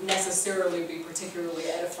would necessarily be particularly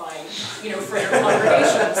edifying, for your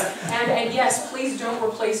congregations. And yes, please don't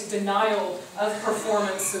replace denial of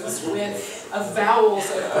performances with avowals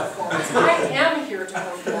of performance. I am here to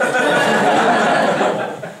perform.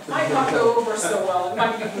 Might not go over so well. It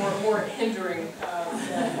might be more hindering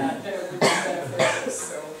than it would be beneficial.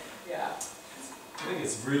 So, yeah. I think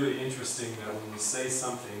it's really interesting that when we say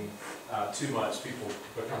something too much, people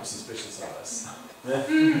become suspicious of us.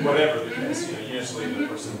 Whatever the case, usually the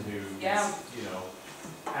person who is,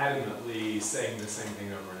 adamantly saying the same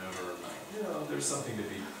thing over and over, there's something to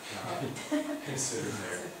be considered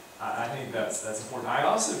there. I think that's important. I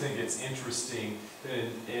also think it's interesting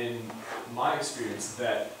in my experience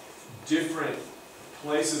that different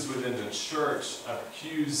places within the church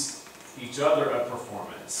accuse each other of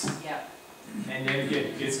performance. Yeah. And then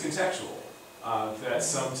again, it's contextual. That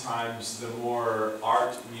sometimes the more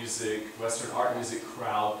Western art music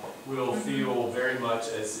crowd will feel very much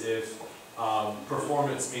as if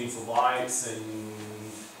performance means lights and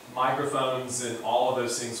microphones and all of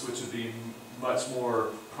those things, which would be much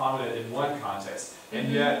more prominent in one context.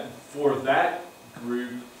 And yet, for that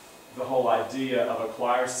group, the whole idea of a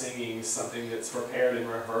choir singing something that's prepared and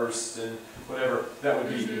rehearsed and whatever, that would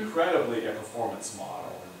be incredibly a performance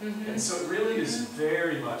model. And so it really is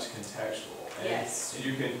very much contextual. Yes.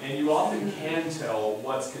 And you often can tell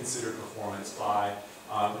what's considered performance by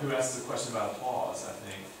who asks the question about applause, I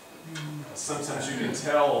think. Sometimes you can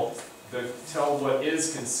tell what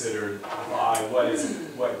is considered by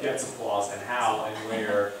what gets applause and how and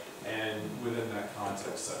where and within that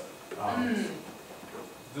context. So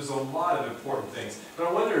there's a lot of important things. But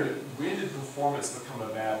I wondered, when did performance become a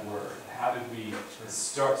bad word? How did we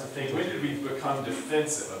start to think, when did we become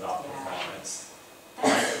defensive about performance? I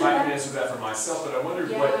can answer that for myself, but I wondered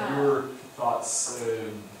what your thoughts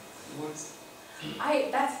was.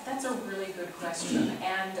 That's a really good question,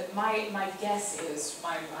 and my guess is,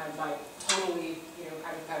 my totally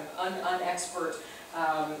kind of unexpert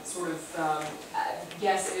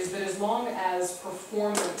guess is that as long as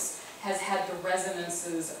performance has had the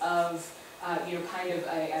resonances of kind of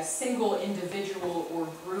a single individual or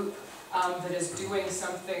group that is doing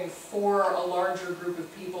something for a larger group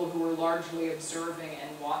of people who are largely observing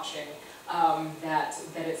and watching, that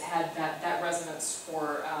it's had that resonance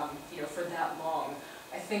for for that long.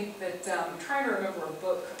 I think that I'm trying to remember a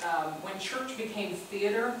book, When Church Became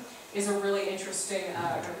Theater, is a really interesting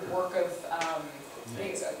work of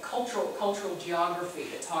cultural geography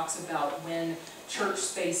that talks about when church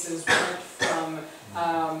spaces went from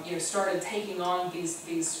started taking on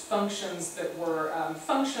these functions that were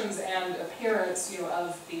functions and appearance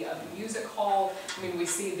of the music hall. I mean, we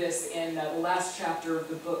see this in the last chapter of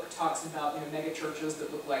the book, talks about mega churches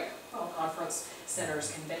that look like conference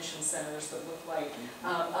centers, convention centers that look like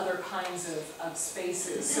other kinds of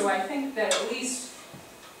spaces. So I think that at least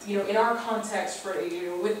in our context,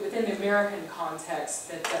 within the American context,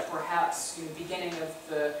 that perhaps, beginning of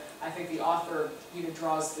I think the author,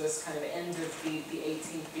 draws this kind of end of the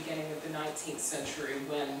 18th, beginning of the 19th century,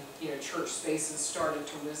 when, church spaces started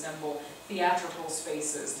to resemble theatrical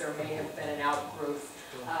spaces. There may have been an outgrowth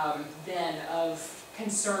then of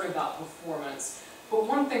concern about performance. But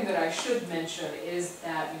one thing that I should mention is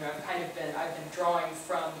that, I've been drawing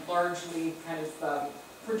from largely kind of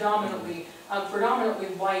predominantly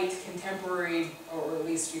white contemporary, or at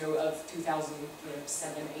least of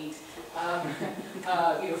 2007, 8,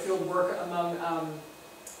 field work among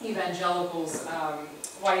evangelicals,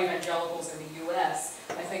 white evangelicals in the U.S.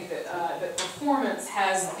 I think that that performance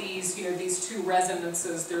has these two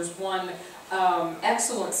resonances. There's one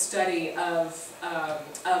excellent study of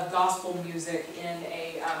gospel music in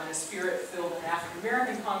a spirit-filled African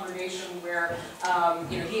American congregation where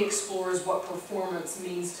he explores what performance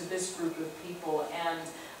means to this group of people, and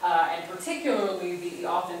particularly the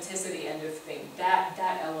authenticity end of things.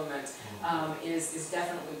 That element is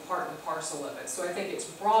definitely part and parcel of it. So I think it's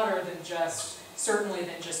broader than just, certainly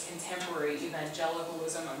than just contemporary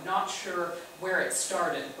evangelicalism. I'm not sure where it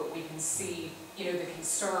started, but we can see, the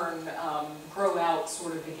concern grow out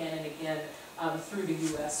sort of again and again through the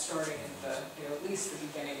U.S. starting at the, at least the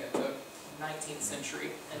beginning of the 19th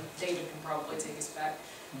century. And David can probably take us back.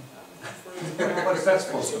 What's that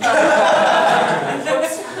supposed to mean?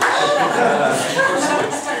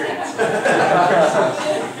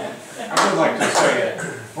 I would like to say,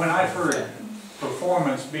 when I've heard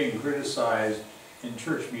performance being criticized in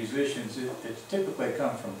church musicians, it's typically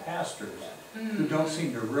come from pastors who don't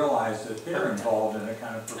seem to realize that they're involved in a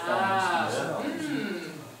kind of performance themselves.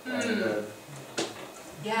 And,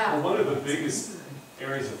 Yeah. Well, one of the biggest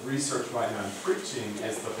areas of research right now in preaching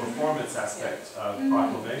is the performance aspect of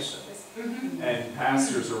proclamation. And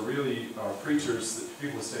pastors are really, or preachers,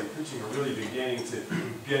 people who study preaching, are really beginning to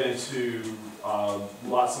get into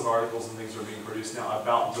lots of articles and things are being produced now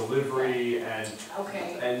about delivery and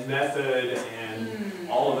method and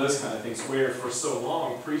all of those kind of things, where for so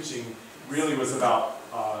long preaching really was about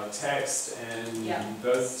text and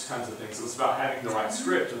those kinds of things. It was about having the right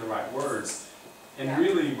script and the right words. And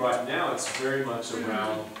really right now it's very much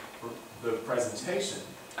around the presentation.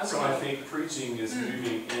 So I think preaching is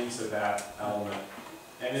moving into that element.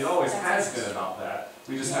 And it always has been about that.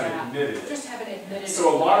 We just haven't admitted it. Just haven't admitted it. So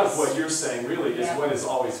a lot of what you're saying really is what has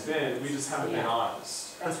always been. We just haven't been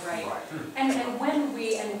honest. That's right. And when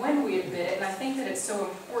we admit it, and I think that it's so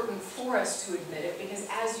important for us to admit it, because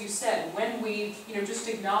as you said, when we just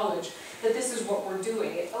acknowledge that this is what we're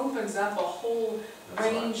doing, it opens up a whole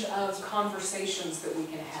range of conversations that we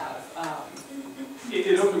can have.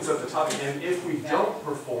 It opens up the topic, and if we don't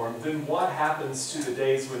perform, then what happens to the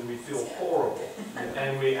days when we feel horrible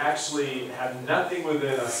and we actually have nothing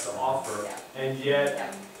within us to offer, and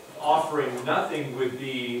yet offering nothing would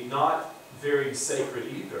be not very sacred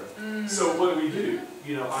either. So what do?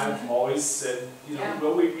 I've always said,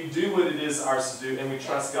 well, we do what it is ours to do, and we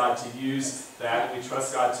trust God to use that, and we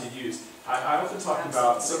trust God to use. I often talk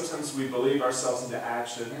about sometimes we believe ourselves into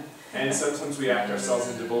action, and sometimes we act ourselves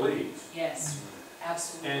into belief. Yes,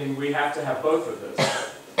 absolutely. And we have to have both of those.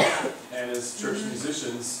 And as church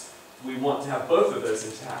musicians, we want to have both of those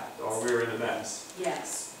intact, or we're in a mess.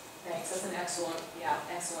 Yes, thanks. That's an excellent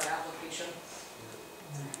application.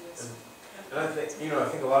 And I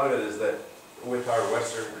think a lot of it is that with our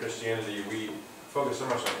Western Christianity, we focus so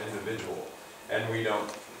much on individual, and we don't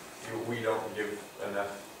give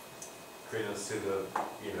enough credence to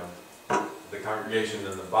the congregation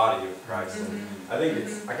and the body of Christ. And I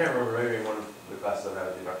think I can't remember, maybe in one of the classes I've had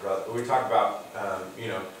with you, Dr. Rutherford, but we talk about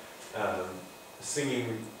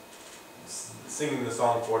singing the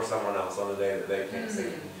song for someone else on the day that they can't sing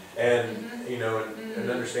it. And and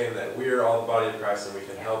understand that we're all the body of Christ, and we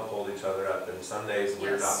can help hold each other up. And some days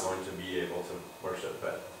we're not going to be able to worship,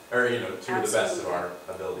 to the best of our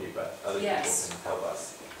ability, but other people can help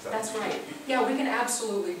us. So. That's right. Yeah, we can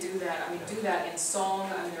absolutely do that. I mean, do that in song.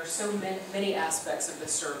 I mean, there's so many aspects of the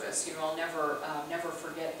service. I'll never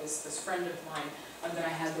forget this friend of mine that I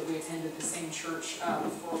had, that we attended the same church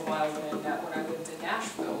for a while when I lived in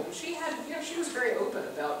Nashville. And she had, she was very open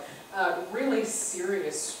about really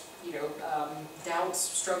serious, doubts,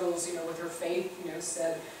 struggles, with her faith.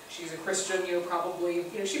 Said she's a Christian, probably,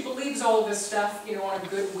 she believes all of this stuff, on a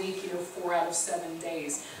good week, 4 out of 7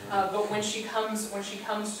 days. But when she comes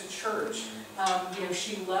to church,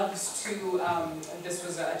 she loves to, this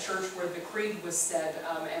was a church where the creed was said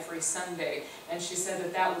every Sunday, and she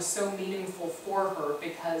said that was so meaningful for her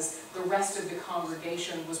because the rest of the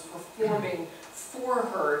congregation was performing for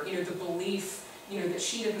her, the belief that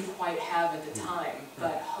she didn't quite have at the time,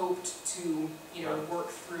 but hoped to, work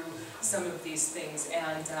through some of these things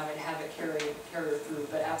and have it carry her through.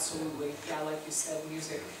 But absolutely, yeah, like you said,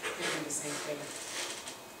 music could be the same thing.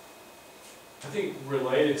 I think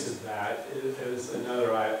related to that is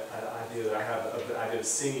another idea that I have, of the idea of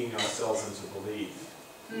singing ourselves into belief.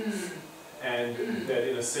 And that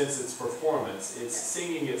in a sense it's performance. It's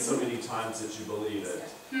singing it so many times that you believe it.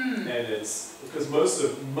 And it's, because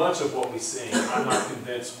much of what we sing, I'm not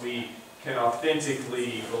convinced we can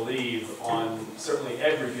authentically believe on certainly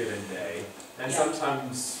every given day. And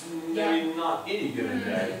sometimes maybe not any given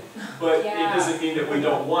day. But it doesn't mean that we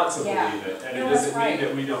don't want to believe it. And it doesn't mean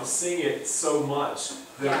that we don't sing it so much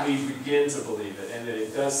that we begin to believe it and that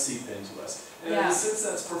it does seep into us. And in a sense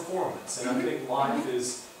that's performance. And I think life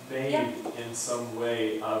is made in some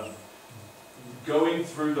way of going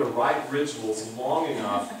through the right rituals long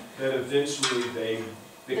enough that eventually they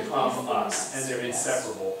become us and they're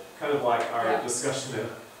inseparable. Kind of like our discussion at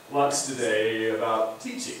lunch today about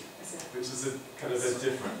teaching, which is kind of a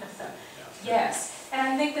different. Yes, and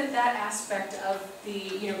I think that aspect of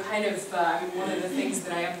the, kind of one of the things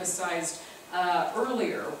that I emphasized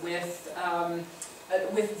earlier with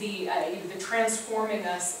the transforming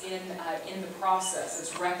us in the process.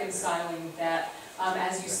 It's reconciling that,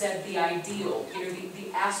 as you said, the ideal,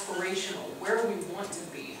 the aspirational, where we want to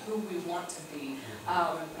be, who we want to be,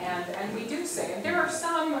 and we do say, and there are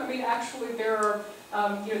some. I mean, actually, there are.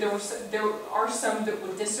 There are some that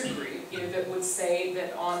would disagree. That would say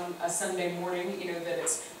that on a Sunday morning, that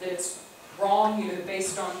it's wrong,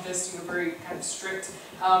 based on this, very kind of strict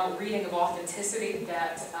reading of authenticity,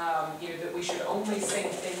 that that we should only sing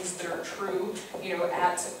things that are true,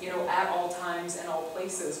 at all times and all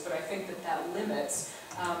places. But I think that limits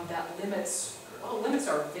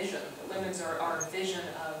our vision. It limits our vision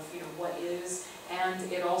of what is, and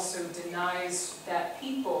it also denies that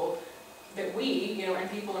people. That we, and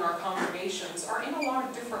people in our congregations are in a lot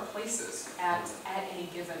of different places at any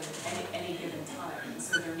given time. And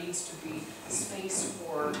so there needs to be space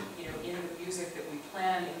for, in the music that we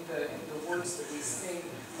plan, in the words that we sing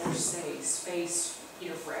or say, space,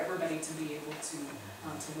 for everybody to be able to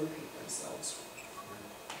locate themselves.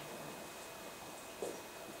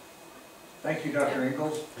 Thank you, Dr.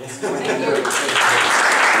 Ingalls. Thank you.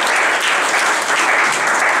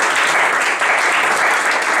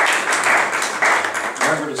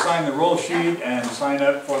 Remember to sign the roll sheet and sign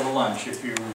up for the lunch if you